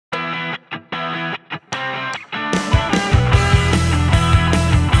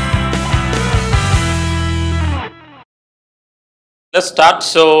let's start.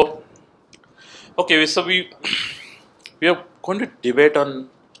 So, okay, so we are going to debate on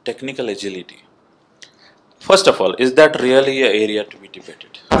technical agility. First of all, is that really an area to be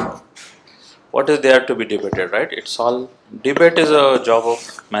debated? What is there to be debated, right? It's all debate is a job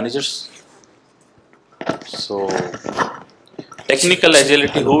of managers. So, technical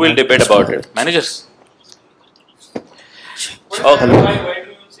agility, who will debate about it? Managers. Okay.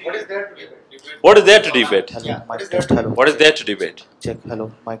 What is there to debate? Hello, mic test. Hello. What is there to debate? Check.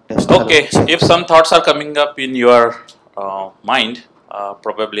 Hello, mic test. Okay, Hello. if some thoughts are coming up in your mind,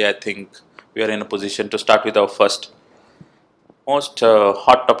 probably I think we are in a position to start with our first most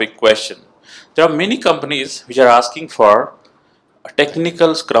hot topic question. There are many companies which are asking for a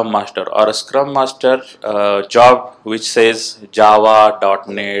technical scrum master or a scrum master job which says Java,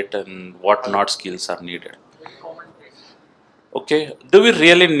 .NET and whatnot skills are needed. Okay, do we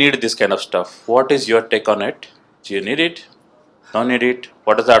really need this kind of stuff? What is your take on it? Do you need it? Don't need it?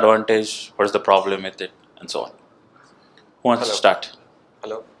 What is the advantage? What is the problem with it? And so on. Who wants to start?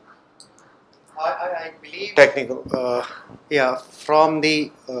 Hello. I believe technical. Yeah, from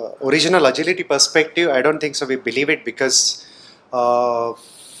the original agility perspective, I don't think so. We believe it because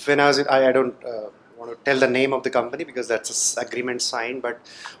when I don't want to tell the name of the company because that's an agreement signed. But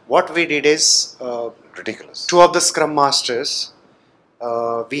what we did is Ridiculous. two of the Scrum Masters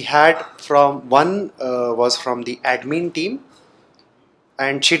we had from one was from the admin team,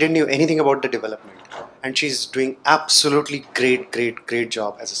 and she didn't know anything about the development, and she's doing absolutely great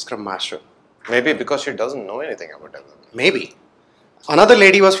job as a Scrum Master. Maybe because she doesn't know anything about development. Maybe. Another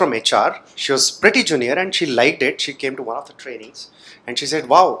lady was from HR. She was pretty junior and she liked it. She came to one of the trainings and she said,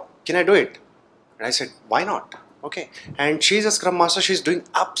 "Wow, can I do it?" And I said, "Why not?" Okay. And she's a Scrum Master. She's doing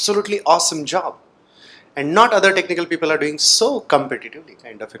absolutely awesome job. And not other technical people are doing so competitively,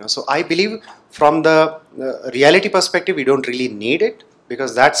 kind of, So I believe from the reality perspective, we don't really need it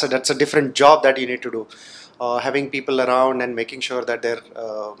because that's a different job that you need to do. Having people around and making sure that their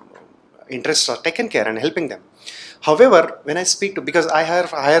interests are taken care and helping them. However, when I speak to, because I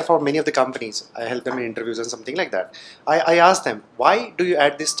hire for many of the companies, I help them in interviews and something like that. I ask them, why do you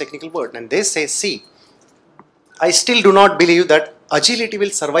add this technical word? And they say, see, I still do not believe that agility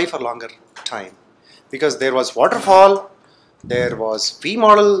will survive for longer time. Because there was waterfall, there was V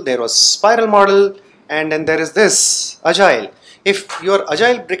model, there was spiral model, and then there is this agile. If your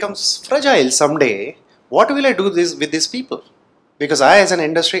agile becomes fragile someday, what will I do this with these people? Because I, as an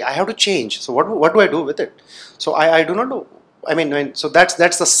industry, I have to change. So what do I do with it? So I do not know. I mean, so that's the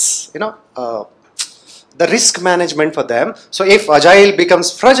the risk management for them. So if agile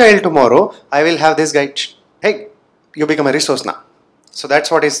becomes fragile tomorrow, I will have this guy. Hey, you become a resource now. So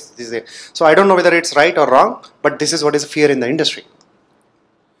that's what is there. So I don't know whether it's right or wrong, but this is what is fear in the industry.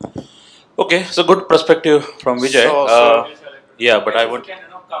 Okay, so good perspective from Vijay. Yeah, but I would.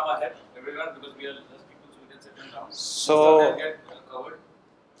 So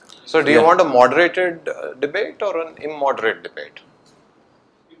do you want a moderated debate or an immoderate debate?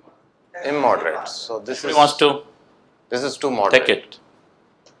 Immoderate. So this Who wants to this is too moderate. take it?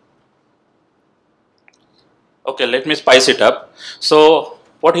 Okay, let me spice it up. So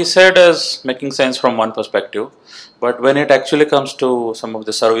what he said is making sense from one perspective, but when it actually comes to some of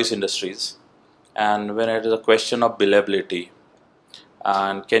the service industries, and when it is a question of billability,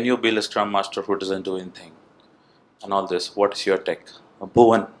 and can you bill a Scrum Master who doesn't do anything, and all this, what is your take?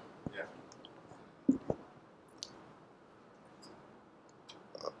 Bhuvan.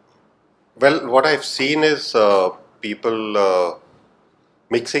 Well, what I've seen is people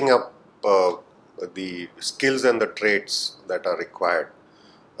mixing up the skills and the traits that are required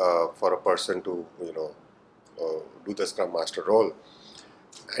for a person to, do the Scrum Master role.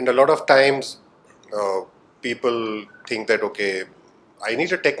 And a lot of times, people think that, okay, I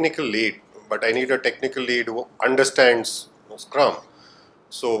need a technical lead, but I need a technical lead who understands Scrum.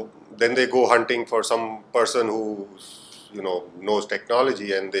 So then they go hunting for some person who knows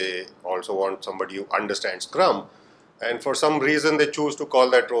technology, and they also want somebody who understands Scrum, and for some reason they choose to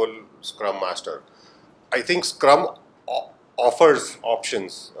call that role Scrum Master. I think Scrum offers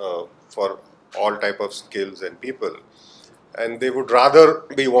options for all type of skills and people, and they would rather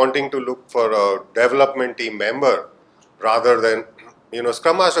be wanting to look for a development team member rather than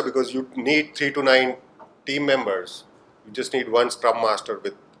Scrum Master, because you need 3 to 9 team members. You just need one Scrum Master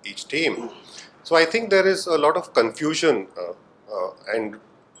with each team. So I think there is a lot of confusion, and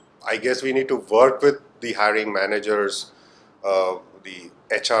I guess we need to work with the hiring managers, the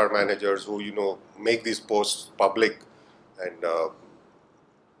HR managers who make these posts public, and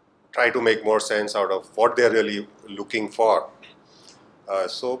try to make more sense out of what they're really looking for.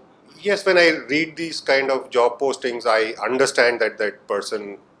 So yes, when I read these kind of job postings, I understand that that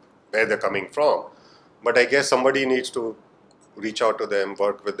person, where they're coming from. But I guess somebody needs to reach out to them,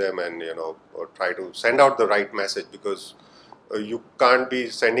 work with them, and or try to send out the right message, because you can't be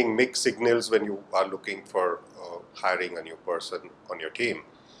sending mixed signals when you are looking for hiring a new person on your team.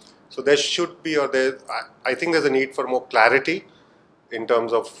 So there should be, or there, I think there's a need for more clarity in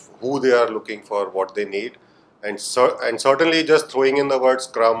terms of who they are looking for, what they need, and certainly just throwing in the word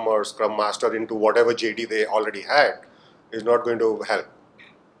Scrum or Scrum Master into whatever JD they already had is not going to help.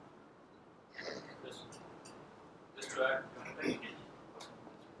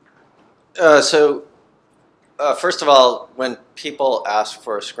 First of all, when people ask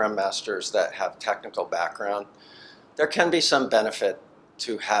for Scrum Masters that have technical background, there can be some benefit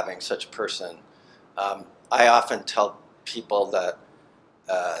to having such a person. I often tell people that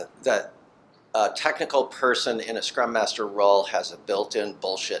a technical person in a Scrum Master role has a built-in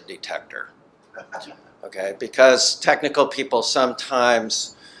bullshit detector. Okay, because technical people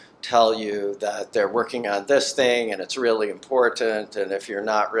sometimes tell you that they're working on this thing and it's really important, and if you're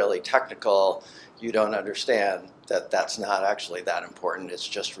not really technical, you don't understand that that's not actually that important, it's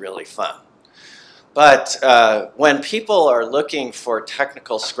just really fun. But when people are looking for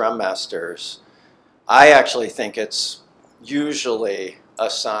technical Scrum Masters, I actually think it's usually a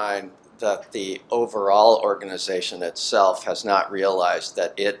sign that the overall organization itself has not realized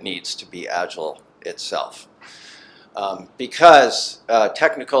that it needs to be Agile itself. Because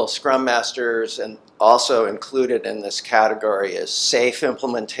technical Scrum Masters, and also included in this category is safe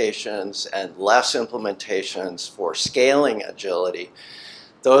implementations and less implementations for scaling agility.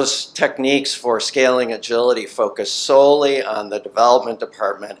 Those techniques for scaling agility focus solely on the development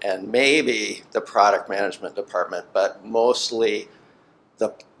department and maybe the product management department, but mostly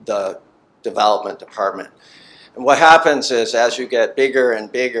the development department. And what happens is, as you get bigger and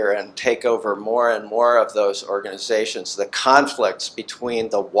bigger and take over more and more of those organizations, the conflicts between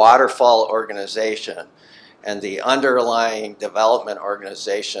the waterfall organization and the underlying development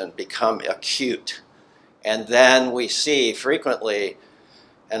organization become acute. And then we see frequently,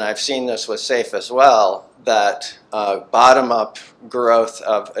 and I've seen this with SAFE as well, that bottom-up growth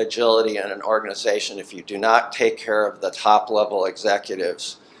of agility in an organization, if you do not take care of the top-level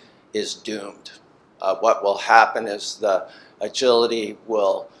executives, is doomed. What will happen is the agility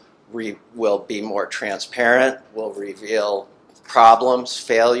will be more transparent, will reveal problems,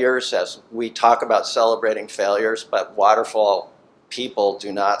 failures, as we talk about celebrating failures, but waterfall people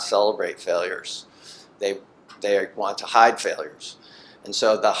do not celebrate failures. They want to hide failures. And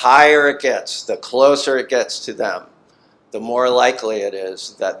so the higher it gets, the closer it gets to them, the more likely it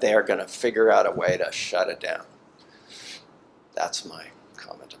is that they're going to figure out a way to shut it down. That's my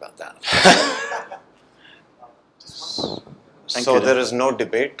comment about that. So there is no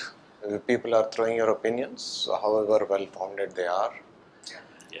debate. People are throwing your opinions, however well-founded they are.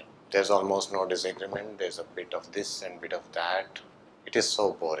 Yeah. There's almost no disagreement. There's a bit of this and bit of that. It is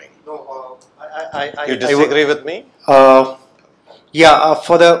so boring. No, You disagree with me? Yeah,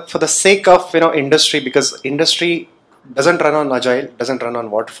 for the sake of industry, because industry doesn't run on Agile, doesn't run on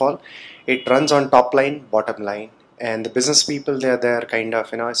waterfall. It runs on top line, bottom line, and the business people they're kind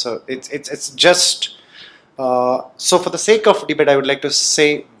of So it's just so for the sake of debate, I would like to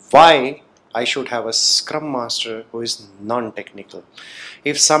say why I should have a Scrum Master who is non-technical.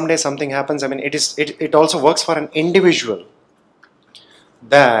 If someday something happens, I mean, it also works for an individual.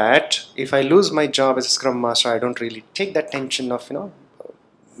 That if I lose my job as a Scrum Master, I don't really take that tension of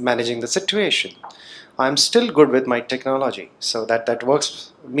managing the situation. I'm still good with my technology, so that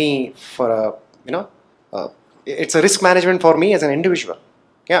works me for a it's a risk management for me as an individual.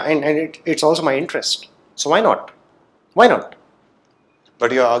 Yeah, and it's also my interest. So why not? Why not?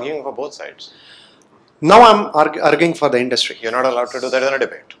 But you're arguing for both sides. Now I'm arguing for the industry. You're not allowed to do that in a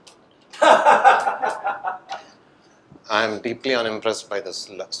debate. I am deeply unimpressed by this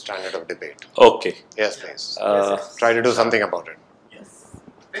standard of debate. Okay. Yes, please. Try to do something about it. Yes.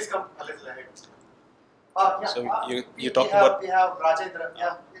 Please come a little ahead. So you talk about. We have Rajendra.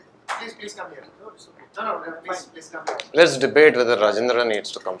 Yeah. Please come here. No, please come here. Let's debate whether Rajendra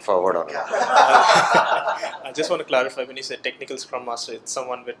needs to come forward or not. I just want to clarify, when you say technical Scrum Master, it's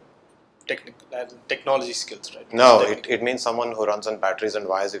someone with technology skills, right? No, it means someone who runs on batteries and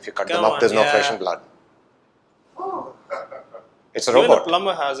wires. If you cut them up, there's no flesh and blood. Oh. It's a Even robot. a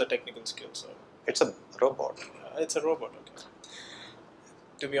plumber has a technical skill, so It's a robot. it's a robot. Okay.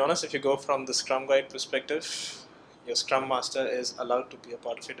 To be honest, if you go from the Scrum Guide perspective, your Scrum Master is allowed to be a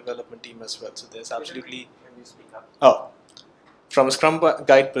part of your development team as well. So there's absolutely from a Scrum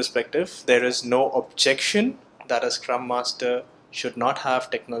Guide perspective, there is no objection that a Scrum Master should not have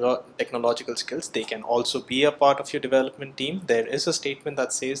technological skills. They can also be a part of your development team. There is a statement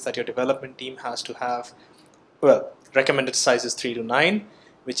that says that your development team has to have, well, recommended size is 3 to 9,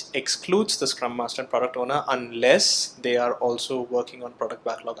 which excludes the Scrum Master and Product Owner unless they are also working on product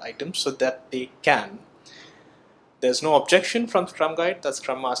backlog items so that they can. There's no objection from Scrum Guide that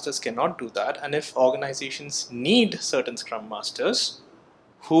Scrum Masters cannot do that, and if organizations need certain Scrum Masters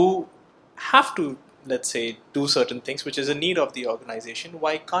who have to, let's say, do certain things which is a need of the organization,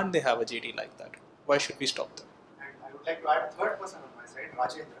 why can't they have a JD like that? Why should we stop them? And I would like to add a third person on my side,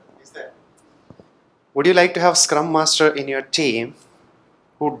 Rajendra, is there. Would you like to have Scrum Master in your team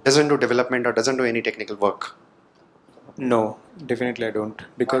who doesn't do development or doesn't do any technical work? No, definitely I don't,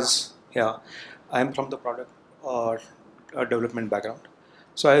 because yeah, I'm from the product development background.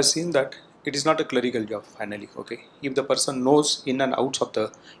 So I have seen that it is not a clerical job finally. Okay, if the person knows in and outs of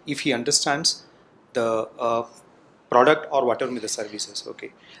the, if he understands the product or whatever the services,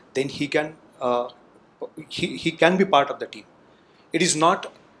 okay, then he can he can be part of the team. It is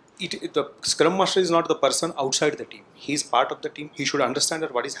not. The Scrum Master is not the person outside the team. He is part of the team. He should understand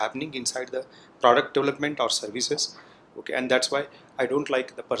that what is happening inside the product development or services. Okay, and that's why I don't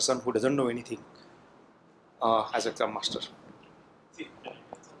like the person who doesn't know anything as a Scrum Master.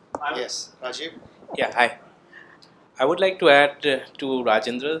 Yes, Rajiv. Yeah, hi. I would like to add to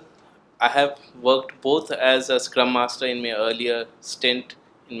Rajendra. I have worked both as a Scrum Master in my earlier stint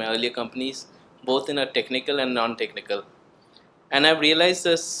in my earlier companies, both in a technical and non-technical. And I've realized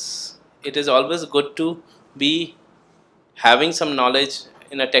this, it is always good to be having some knowledge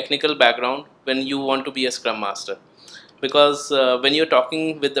in a technical background when you want to be a Scrum Master. Because when you're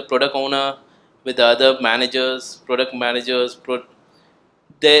talking with the product owner, with the other managers, product managers,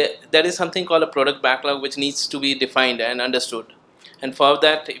 there is something called a product backlog which needs to be defined and understood. And for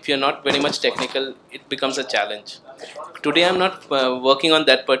that, if you're not very much technical, it becomes a challenge. Today I'm not working on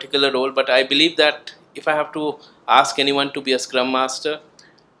that particular role, but I believe that if I have to ask anyone to be a Scrum Master,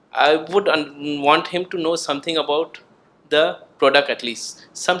 I would want him to know something about the product at least.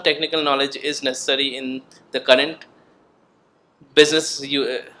 Some technical knowledge is necessary in the current business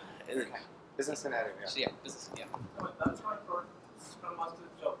Business scenario. yeah, business, yeah. That's not Scrum Master's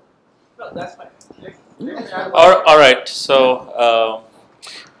job. No, that's fine. All right. So,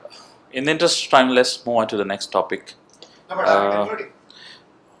 in the interest of time, let's move on to the next topic. No, but are we concluding?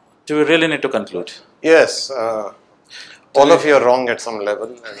 Do we really need to conclude? Yes, all of you are wrong at some level,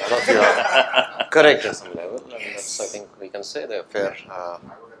 and all of you are correct at some level, and that's, I think we can say they're fair.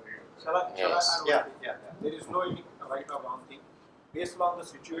 Yes. Yeah. There is no any right or wrong thing. Based on the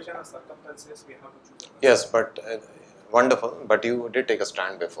situation and circumstances, we have to choose. Yes, but wonderful. But you did take a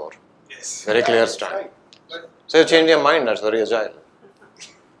stand before. Yes. Very clear stand. So you changed your mind. That's very agile.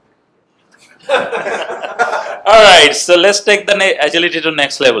 All right. So let's take the agility to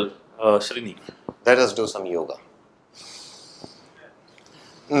next level. Srini. Let us do some yoga.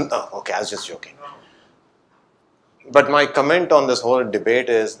 No, okay, I was just joking. But my comment on this whole debate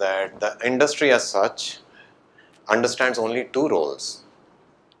is that the industry as such understands only two roles.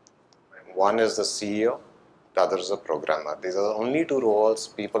 One is the CEO, the other is a programmer. These are the only two roles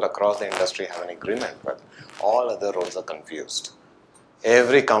people across the industry have an agreement with. All other roles are confused.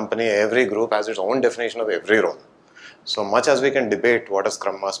 Every company, every group has its own definition of every role. So much as we can debate what a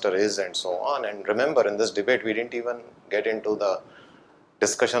Scrum Master is and so on, and remember in this debate we didn't even get into the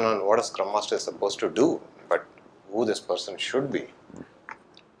discussion on what a Scrum Master is supposed to do, but who this person should be.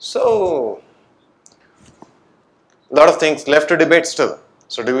 So, a lot of things left to debate still.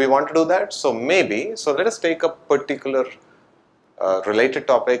 So do we want to do that? So maybe. So let us take a particular related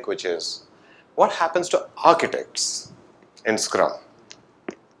topic, which is what happens to architects in Scrum?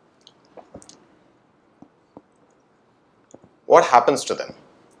 What happens to them?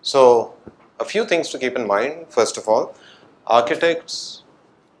 So a few things to keep in mind. First of all, architects,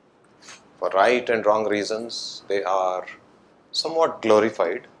 for right and wrong reasons, they are somewhat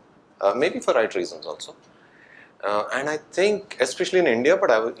glorified, maybe for right reasons also. And I think, especially in India,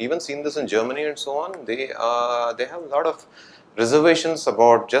 but I've even seen this in Germany and so on, they have a lot of reservations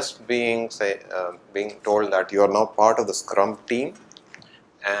about just being told that you are now part of the Scrum team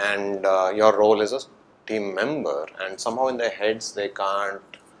and your role is a team member, and somehow in their heads they can't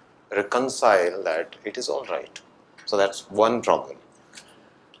reconcile that it is all right. So that's one problem.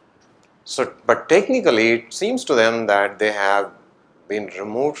 So, but technically it seems to them that they have been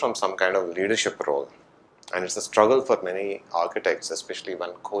removed from some kind of leadership role. And it's a struggle for many architects, especially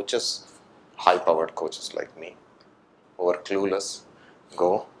when coaches, high-powered coaches like me, who are clueless,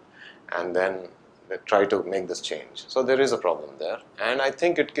 go and then they try to make this change. So there is a problem there. And I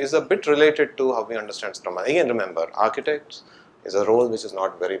think it is a bit related to how we understand Scrum. Again, remember, architects is a role which is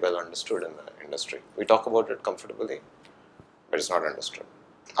not very well understood in the industry. We talk about it comfortably, but it's not understood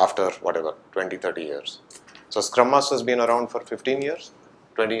after whatever 20, 30 years. So Scrum Master has been around for 15 years,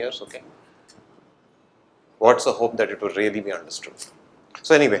 20 years, okay. What's the hope that it will really be understood?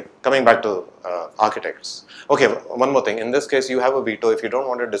 So anyway, coming back to architects. Okay, one more thing. In this case, you have a veto. If you don't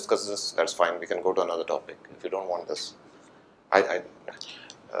want to discuss this, that's fine. We can go to another topic. If you don't want this,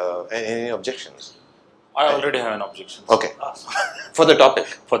 any objections? I already have an objection. Okay, for the topic.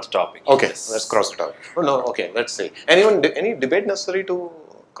 For the topic. Okay, yes. let's cross it out. Oh no, okay, let's see. Anyone, any debate necessary to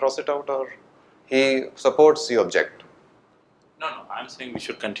cross it out, or he supports, you object? No, I'm saying we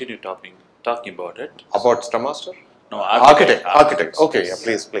should continue talking about it. About Scrum Master? No, Architect. Okay, yeah,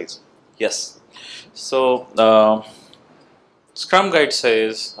 please. Yes. So, Scrum Guide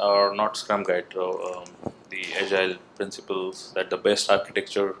says, or not Scrum Guide, the Agile principles that the best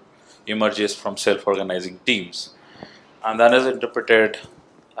architecture emerges from self-organizing teams. And that is interpreted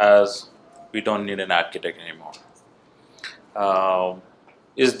as we don't need an architect anymore.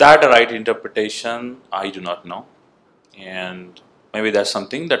 Is that a right interpretation? I do not know. And maybe that's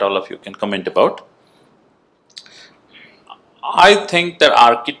something that all of you can comment about. I think that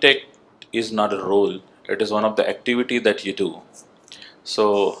architect is not a role, it is one of the activity that you do.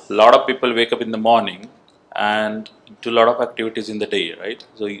 So a lot of people wake up in the morning and do a lot of activities in the day, right?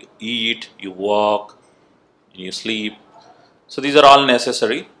 So you eat, you walk, you sleep. So these are all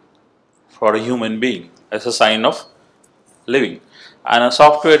necessary for a human being as a sign of living. And a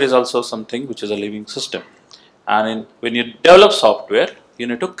software is also something which is a living system. And when you develop software, you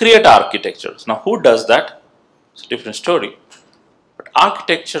need to create architectures. Now who does that? It's a different story. But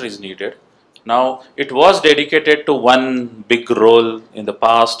architecture is needed. Now it was dedicated to one big role in the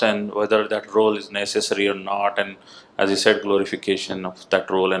past, and whether that role is necessary or not, and as you said, glorification of that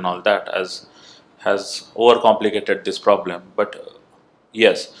role and all that has overcomplicated this problem. But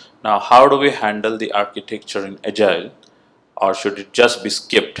yes, now how do we handle the architecture in Agile, or should it just be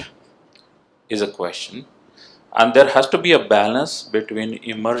skipped, is a question. And there has to be a balance between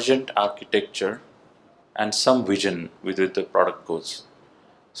emergent architecture and some vision with which the product goes.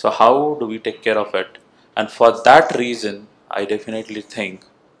 So how do we take care of it? And for that reason, I definitely think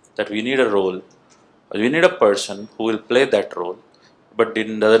that we need a role, we need a person who will play that role, but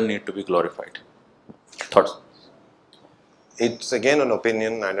doesn't need to be glorified. Thoughts? It's again an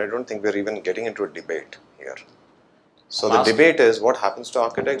opinion, and I don't think we're even getting into a debate here. So the debate is, what happens to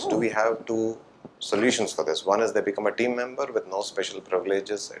architects? Do we have two solutions for this? One is they become a team member with no special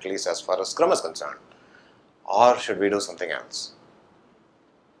privileges, at least as far as Scrum is concerned. Or should we do something else?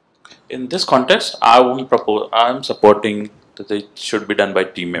 In this context, I am supporting that it should be done by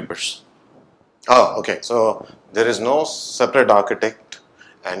team members. Oh, okay. So there is no separate architect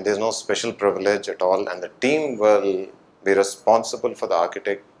and there is no special privilege at all, and the team will be responsible for the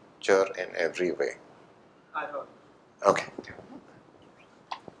architecture in every way. Okay.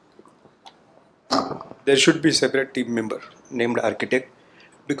 There should be separate team member named architect,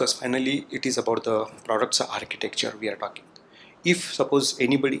 because finally it is about the product's architecture we are talking. If suppose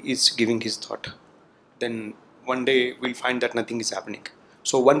anybody is giving his thought, then one day we'll find that nothing is happening.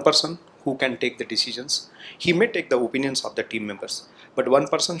 So one person who can take the decisions, he may take the opinions of the team members, but one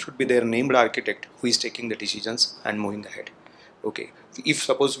person should be their named architect who is taking the decisions and moving ahead. Okay, if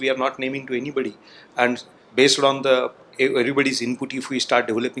suppose we are not naming to anybody, and based on the everybody's input, if we start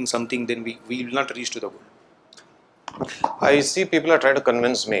developing something, then we will not reach to the goal. I see people are trying to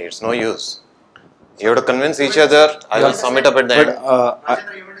convince me. It's no use. You have to convince each other. I will sum it up at the end.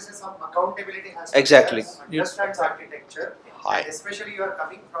 Rajendra, you want to say some accountability has to Exactly. be there, understands architecture, and especially you are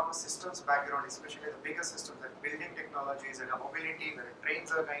coming from a systems background, especially the bigger systems like building technologies and mobility, where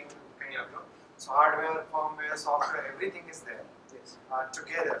trains are kind of, so hardware, firmware, software, everything is there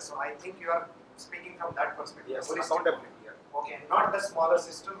together. So I think you are speaking from that perspective. Yes, fully accountability. Okay, and not the smaller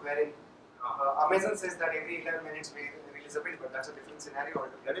system wherein Amazon says that every 11 minutes we release a build, but that's a different scenario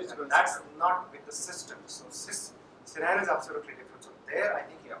altogether. That is different That's not with the system. So scenario is absolutely different. So there, I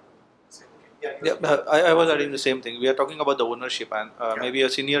think, I was adding the same thing. We are talking about the ownership, and maybe a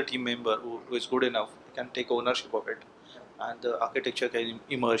senior team member who is good enough can take ownership of it, and the architecture can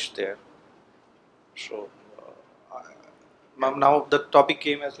emerge there. So now the topic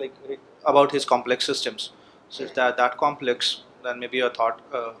came as like about his complex systems. So if that complex, then maybe a thought.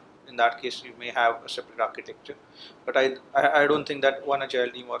 In that case, you may have a separate architecture, but I don't think that one agile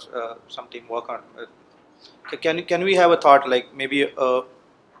team or some team work on. Can we have a thought like maybe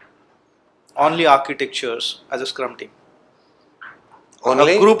only architectures as a Scrum team?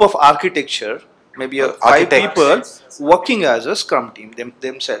 Only a group of architecture, maybe 5 people working as a Scrum team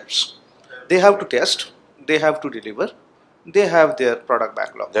themselves. They have to test, they have to deliver, they have their product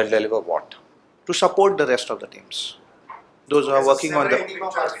backlog They'll deliver what? to support the rest of the teams. Those who are working on Separate team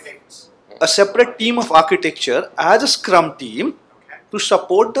of architects. a separate team of architecture as a Scrum team to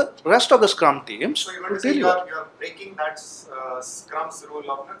support the rest of the Scrum teams So you want to to say deliver. you're breaking that Scrum's rule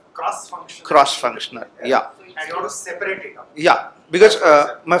of cross-functional. Cross-functional, yeah. And you want to separate it up. Yeah, because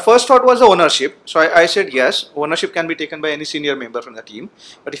my first thought was the ownership. So I said yes, ownership can be taken by any senior member from the team.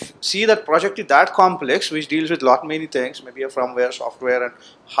 But if you see that project is that complex, which deals with lot many things, maybe a firmware, software, and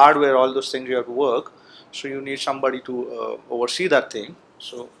hardware, all those things you have to work. So you need somebody to oversee that thing.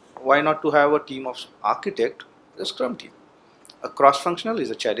 So why not to have a team of architect, a Scrum team? A cross-functional is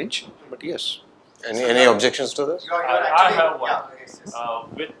a challenge, but yes. Any objections to this? I have one.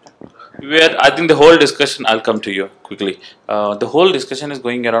 Where I think the whole discussion, I'll come to you quickly. The whole discussion is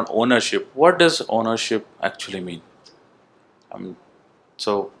going around ownership. What does ownership actually mean?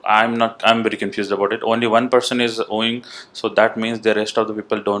 So I'm very confused about it. Only one person is owning, so that means the rest of the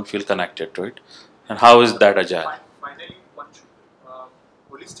people don't feel connected to it. And how is that agile? Finally,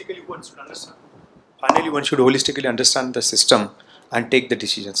 one should understand. Finally, one should holistically understand the system and take the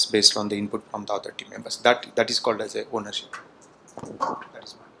decisions based on the input from the other team members. That is called as a ownership. That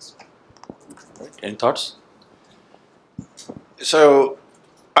is my understanding. Any thoughts? So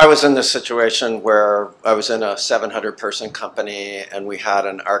I was in this situation where I was in a 700-person company and we had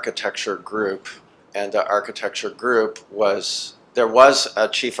an architecture group, and the architecture group there was a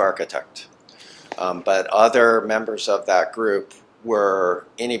chief architect, but other members of that group were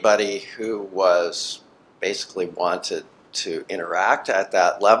anybody who was basically wanted to interact at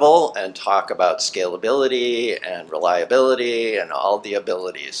that level and talk about scalability and reliability and all the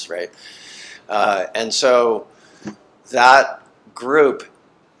abilities, right? And so that group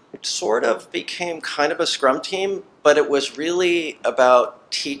sort of became kind of a Scrum team, but it was really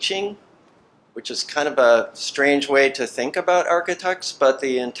about teaching, which is kind of a strange way to think about architects, but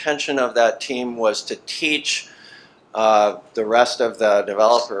the intention of that team was to teach the rest of the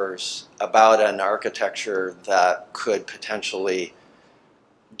developers about an architecture that could potentially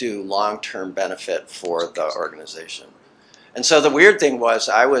do long-term benefit for the organization. And so the weird thing was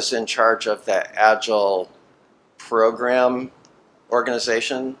I was in charge of the Agile program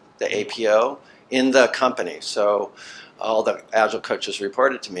organization, the APO, in the company. So all the Agile coaches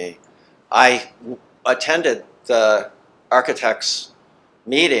reported to me. I attended the architects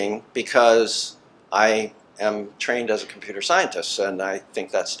meeting because I am trained as a computer scientist and I think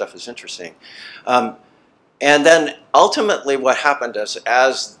that stuff is interesting. And then ultimately what happened is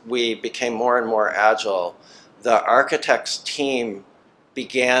as we became more and more agile, the architects team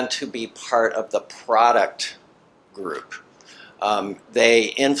began to be part of the product group.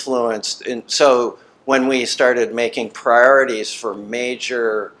 They influenced, so when we started making priorities for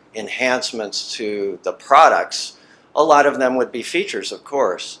major enhancements to the products, a lot of them would be features, of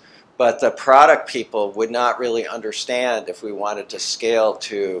course, but the product people would not really understand if we wanted to scale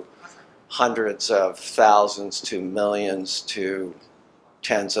to hundreds of thousands to millions to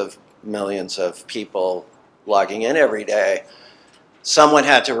tens of millions of people logging in every day. Someone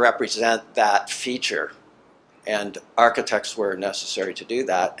had to represent that feature, and architects were necessary to do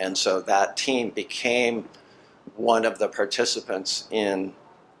that, and so that team became one of the participants in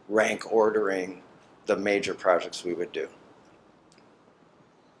rank ordering the major projects we would do.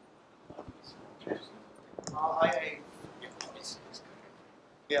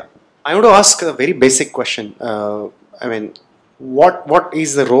 I want to ask a very basic question. I mean, what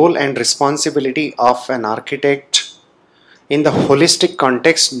is the role and responsibility of an architect in the holistic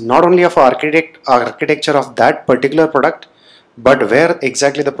context, not only of architecture of that particular product, but where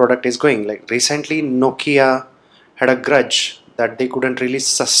exactly the product is going? Like recently, Nokia had a grudge that they couldn't really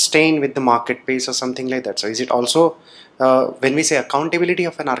sustain with the market pace or something like that. So is it also, when we say accountability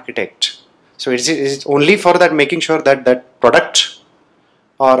of an architect, so is it only for that making sure that that product,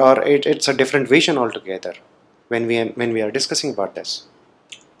 or it's a different vision altogether when we are discussing about this?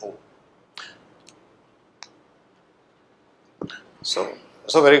 So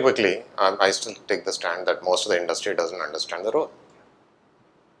very quickly, I still take the stand that most of the industry doesn't understand the role,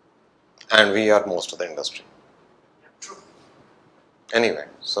 and we are most of the industry. Anyway,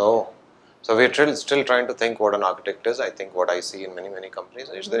 so we're still trying to think what an architect is. I think what I see in many companies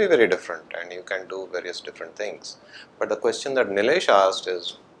is very, very different, and you can do various different things. But the question that Nilesh asked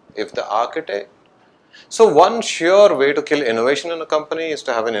is, if the architect, so one sure way to kill innovation in a company is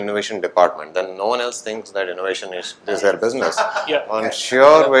to have an innovation department. Then no one else thinks that innovation is their business. Yeah. One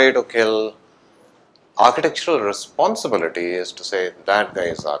sure way to kill architectural responsibility is to say that guy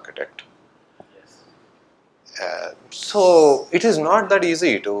is architect. So it is not that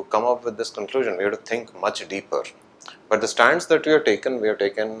easy to come up with this conclusion. We have to think much deeper. But the stance that we have taken,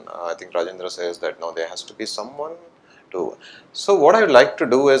 I think Rajendra says that no, there has to be someone to. So what I would like to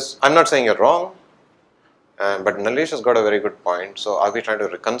do is, I'm not saying you're wrong, but Nalish has got a very good point. So are we trying to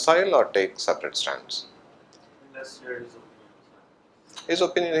reconcile or take separate stands? Let's hear his opinion. His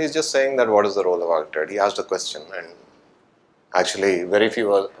opinion, he's just saying that what is the role of architect? He asked a question, and actually very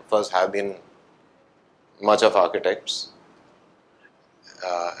few of us have been much of architects.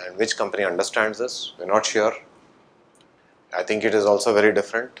 And which company understands this? We're not sure. I think it is also very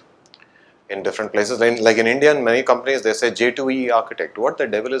different in different places. Like in India, in many companies, they say J2EE architect. What the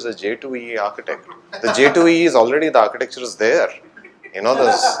devil is a J2EE architect? The J2EE is already, the architecture is there. You know,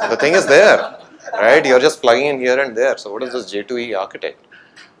 the thing is there, right? You're just plugging in here and there. So what is this J2EE architect?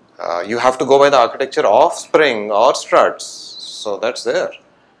 You have to go by the architecture of Spring or Struts. So that's there.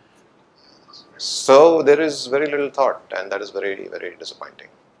 So there is very little thought, and that is very, very disappointing.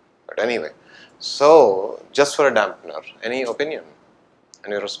 But anyway, so just for a dampener, any opinion,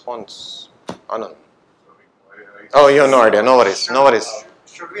 any response, Anand? Oh, you have no idea. No worries. No worries.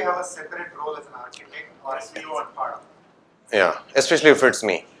 Should we have a separate role as an architect or a CEO part of it? Yeah, especially if it's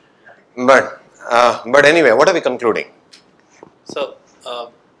me. But anyway, what are we concluding? So,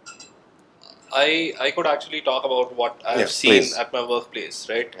 I could actually talk about what I've Yes, seen please. at my workplace,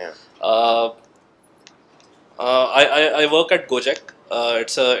 right? Yeah. I work at Gojek.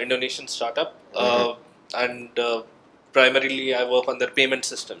 It's an Indonesian startup, and primarily I work on their payment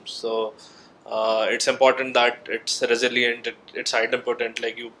systems. So it's important that it's resilient, it's idempotent.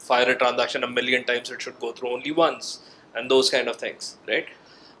 Like you fire a transaction 1,000,000 times, it should go through only once, and those kind of things, right?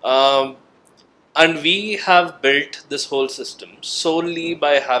 And we have built this whole system solely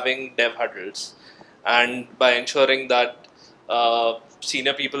by having dev huddles and by ensuring that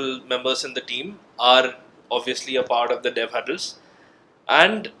senior people, members in the team, are obviously a part of the dev huddles,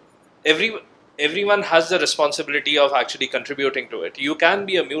 and everyone has the responsibility of actually contributing to it. You can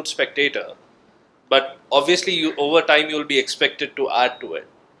be a mute spectator, but obviously over time you'll be expected to add to it.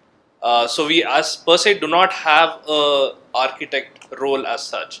 So we as per se do not have a architect role as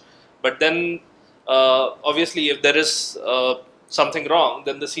such, but then obviously if there is something wrong,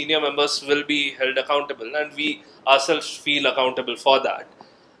 then the senior members will be held accountable, and we ourselves feel accountable for that.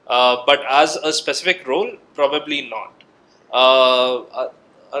 But as a specific role, probably not.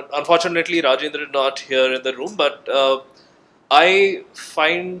 Unfortunately, Rajendra is not here in the room, but I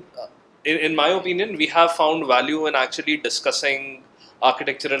find, in my opinion, we have found value in actually discussing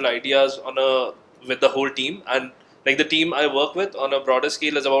architectural ideas with the whole team. And like the team I work with on a broader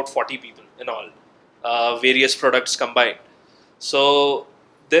scale is about 40 people in all, various products combined. So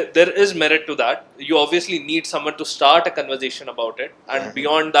there is merit to that. You obviously need someone to start a conversation about it, and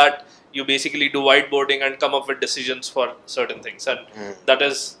beyond that, you basically do whiteboarding and come up with decisions for certain things, and that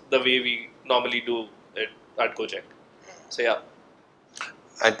is the way we normally do it at Gojek. So yeah.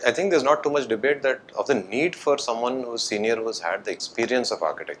 I think there's not too much debate that of the need for someone who's senior, who's had the experience of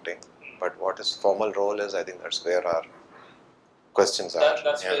architecting. But what his formal role is, I think that's where our questions are.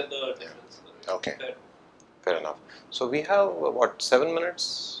 That's where the difference is. Okay. Fair enough. So we have what, 7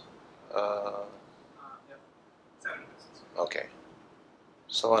 minutes? Yeah, 7 minutes. Okay.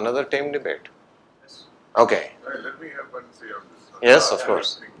 So another team debate. Yes. Okay. Let me have one say on this. Yes, of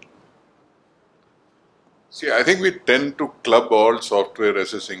course. See, I think we tend to club all software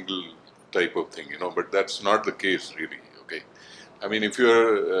as a single type of thing, but that's not the case really, okay? I mean, if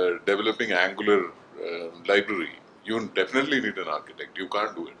you're developing Angular library, you definitely need an architect. You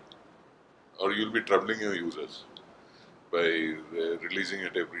can't do it. Or you'll be troubling your users by releasing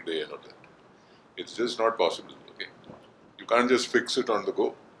it every day and all that. It's just not possible, okay? You can't just fix it on the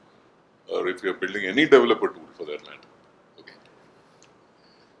go, or if you're building any developer tool for that matter.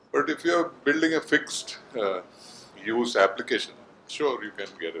 But if you are building a fixed use application, sure, you can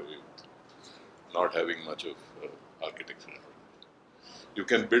get away with not having much of architecture. You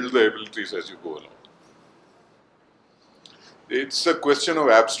can build the abilities as you go along. It's a question of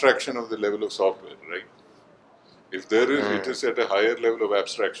abstraction of the level of software, right? If there is, it is at a higher level of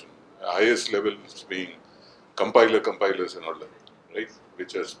abstraction, highest levels being compilers and all that, right?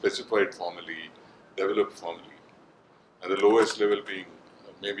 Which are specified formally, developed formally, and the lowest level being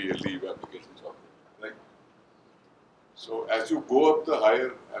maybe a leave application software, right? So as you go up the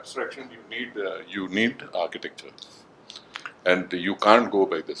higher abstraction, you need architecture, and you can't go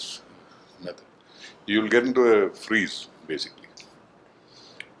by this method. You'll get into a freeze, basically.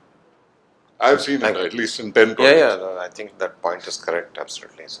 I've seen it at least in 10 projects. Yeah, no, I think that point is correct,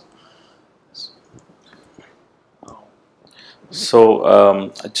 absolutely. So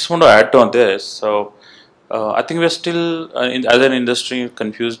I just want to add on this. So I think we're still, as an industry,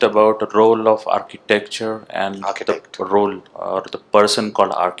 confused about the role of architecture and Architect. the role or the person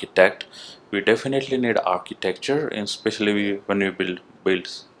called architect. We definitely need architecture, and especially when we build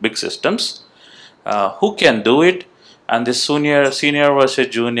big systems. Who can do it? And this senior versus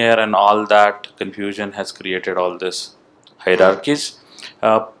junior and all that confusion has created all this hierarchies.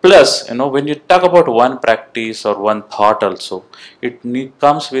 Plus, when you talk about one practice or one thought, also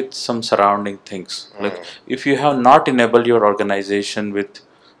comes with some surrounding things. Like if you have not enabled your organization with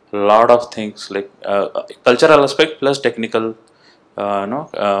a lot of things like cultural aspect plus technical,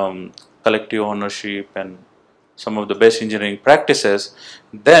 collective ownership and some of the best engineering practices,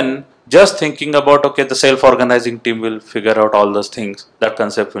 then just thinking about okay, the self-organizing team will figure out all those things. That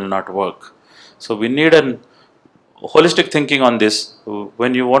concept will not work. So we need an holistic thinking on this.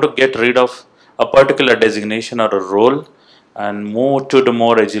 When you want to get rid of a particular designation or a role and move to the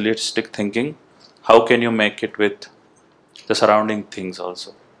more agilistic thinking, how can you make it with the surrounding things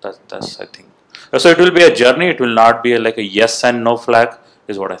also? That's I think. So it will be a journey. It will not be like a yes and no flag.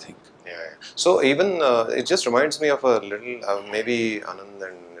 Is what I think. Yeah. So even it just reminds me of a little. Maybe Anand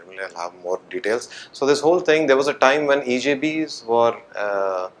and Nirmal will have more details. So this whole thing, there was a time when EJBs were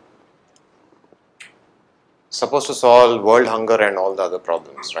supposed to solve world hunger and all the other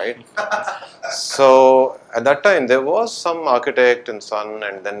problems, right? So at that time there was some architect in Sun,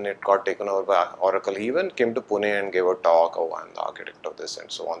 and then it got taken over by Oracle. He even came to Pune and gave a talk. Oh, I'm the architect of this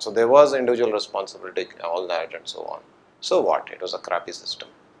and so on. So there was individual responsibility, all that and so on. So what? It was a crappy system.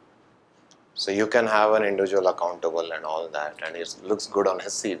 So you can have an individual accountable and all that, and it looks good on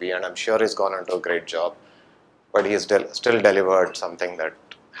his CV, and I'm sure he's gone into a great job, but he's still delivered something that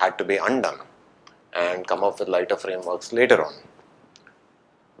had to be undone and come up with lighter frameworks later on.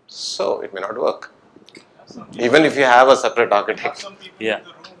 So it may not work. Even if you have a separate architect. Yeah.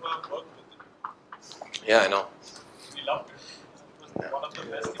 Yeah, I know. We loved it. It was one of the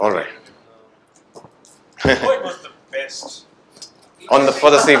best. All right. Oh, it was the best. For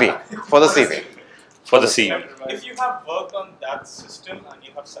the CV. For the CV. For the CV. If you have worked on that system and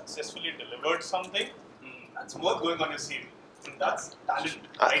you have successfully delivered something, that's worth going on your CV. And that's talent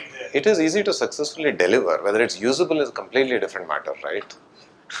right there. It is easy to successfully deliver. Whether it's usable is a completely different matter, right?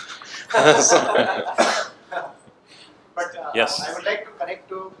 But yes. I would like to connect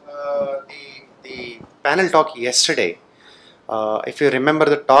to the panel talk yesterday. If you remember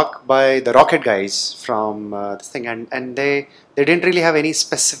the talk by the Rocket guys from this thing, and they didn't really have any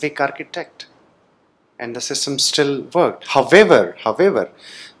specific architect, and the system still worked. However,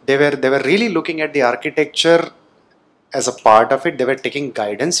 they were really looking at the architecture as a part of it. They were taking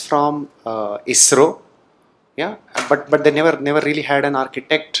guidance from ISRO, yeah, but they never really had an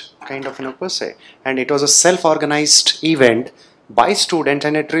architect kind of per se, and it was a self-organized event by students,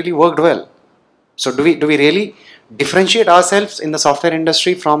 and it really worked well. So do we really differentiate ourselves in the software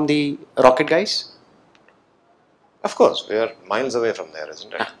industry from the Rocket guys? Of course, we are miles away from there,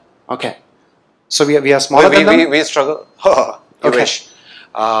 isn't it? Okay, so we are smaller than them? We struggle. You Okay. wish.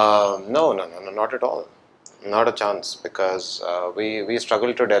 No, not at all. Not a chance, because we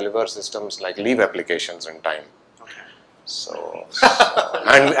struggle to deliver systems like leave applications in time. Okay. So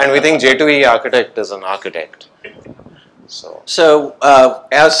and we think J2E architect is an architect. So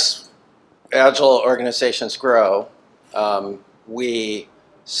as Agile organizations grow, we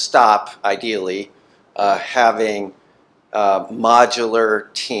stop, ideally, having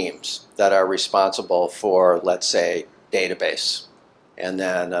modular teams that are responsible for, let's say, database, and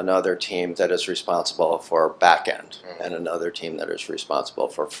then another team that is responsible for back-end, and another team that is responsible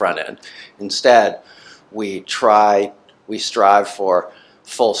for front-end. Instead, we strive for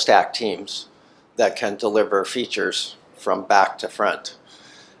full-stack teams that can deliver features from back to front.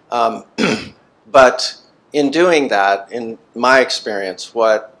 But in doing that, in my experience,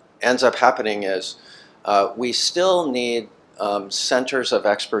 what ends up happening is we still need centers of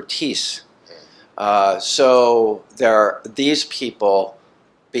expertise. So these people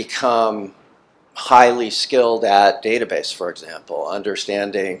become highly skilled at database, for example,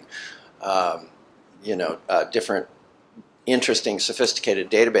 understanding different interesting, sophisticated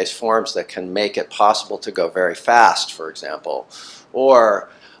database forms that can make it possible to go very fast, for example, or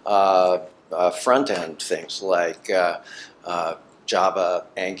front-end things like Java,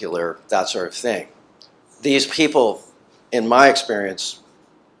 Angular, that sort of thing. These people, in my experience,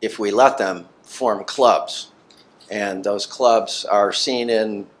 if we let them, form clubs. And those clubs are seen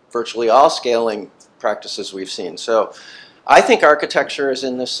in virtually all scaling practices we've seen. So I think architecture is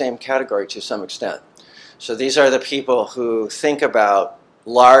in the same category to some extent. So these are the people who think about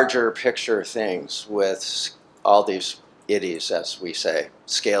larger picture things with all these IDIs, as we say,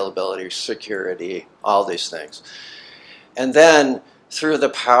 scalability, security, all these things. And then through the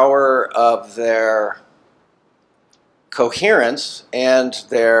power of their coherence and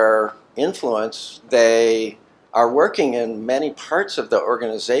their influence, they are working in many parts of the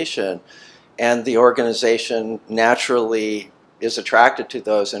organization, and the organization naturally is attracted to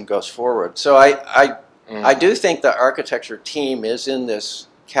those and goes forward. So I do think the architecture team is in this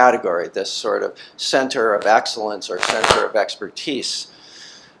category, this sort of center of excellence or center of expertise,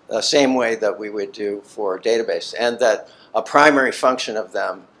 the same way that we would do for database, and that a primary function of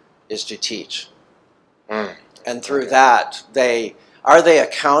them is to teach. And through that, are they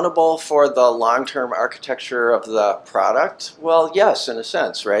accountable for the long-term architecture of the product? Well, yes, in a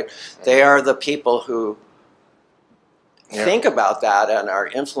sense, right? They are the people who think about that and are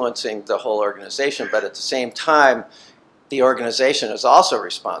influencing the whole organization, but at the same time, the organization is also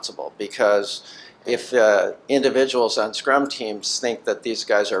responsible, because if individuals on Scrum teams think that these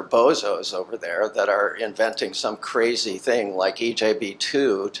guys are bozos over there that are inventing some crazy thing like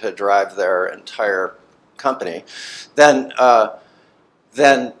EJB2 to drive their entire company, then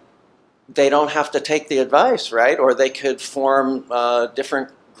they don't have to take the advice, right? Or they could form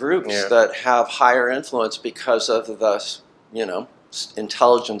different groups that have higher influence because of the,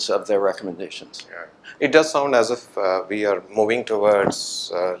 intelligence of their recommendations. It does sound as if we are moving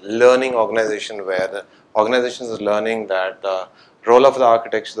towards learning organization, where the organizations is learning that the role of the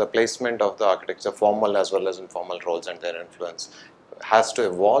architects, the placement of the architects, the formal as well as informal roles and their influence has to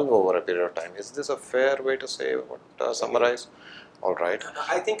evolve over a period of time. Is this a fair way to say, summarize? All right.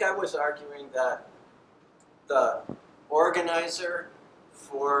 I think I was arguing that the organizer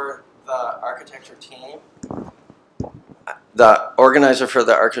for the architecture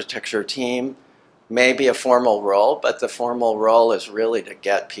team may be a formal role, but the formal role is really to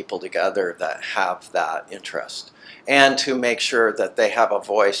get people together that have that interest and to make sure that they have a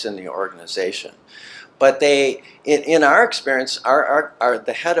voice in the organization. But in our experience,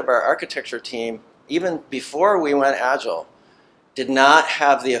 the head of our architecture team, even before we went Agile, did not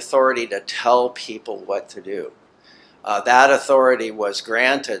have the authority to tell people what to do. That authority was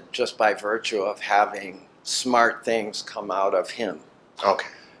granted just by virtue of having smart things come out of him. Okay.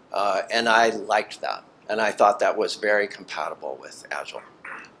 And I liked that. And I thought that was very compatible with Agile.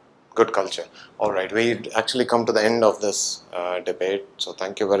 Good culture. All right. We actually come to the end of this debate. So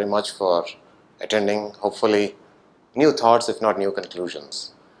thank you very much for attending. Hopefully new thoughts, if not new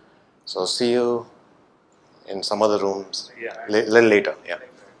conclusions. So see you in some other rooms little later. Yeah.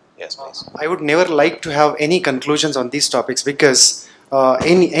 Yes, please. I would never like to have any conclusions on these topics, because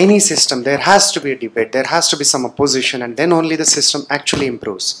any system, there has to be a debate, there has to be some opposition, and then only the system actually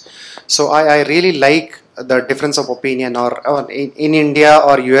improves. So I really like the difference of opinion, or in India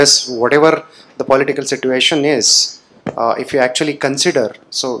or US, whatever the political situation is, if you actually consider,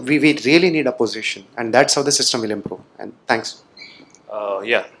 so we really need opposition, and that's how the system will improve. And thanks.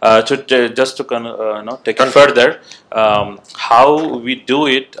 Just to take it further, how we do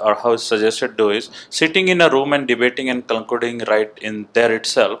it, or how it's suggested do is, sitting in a room and debating and concluding right in there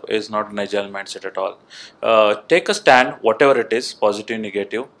itself is not an agile mindset at all. Take a stand, whatever it is, positive,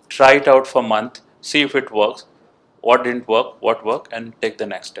 negative, try it out for a month, see if it works, what didn't work, what worked, and take the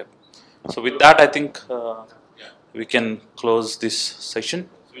next step. So with that, I think we can close this session.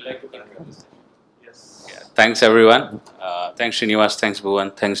 Thanks everyone. Thanks Srinivas, thanks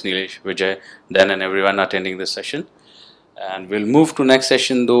Bhuvan, thanks Nilesh, Vijay, Dan, and everyone attending this session. And we'll move to next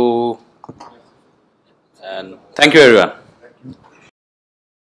session though. And thank you everyone.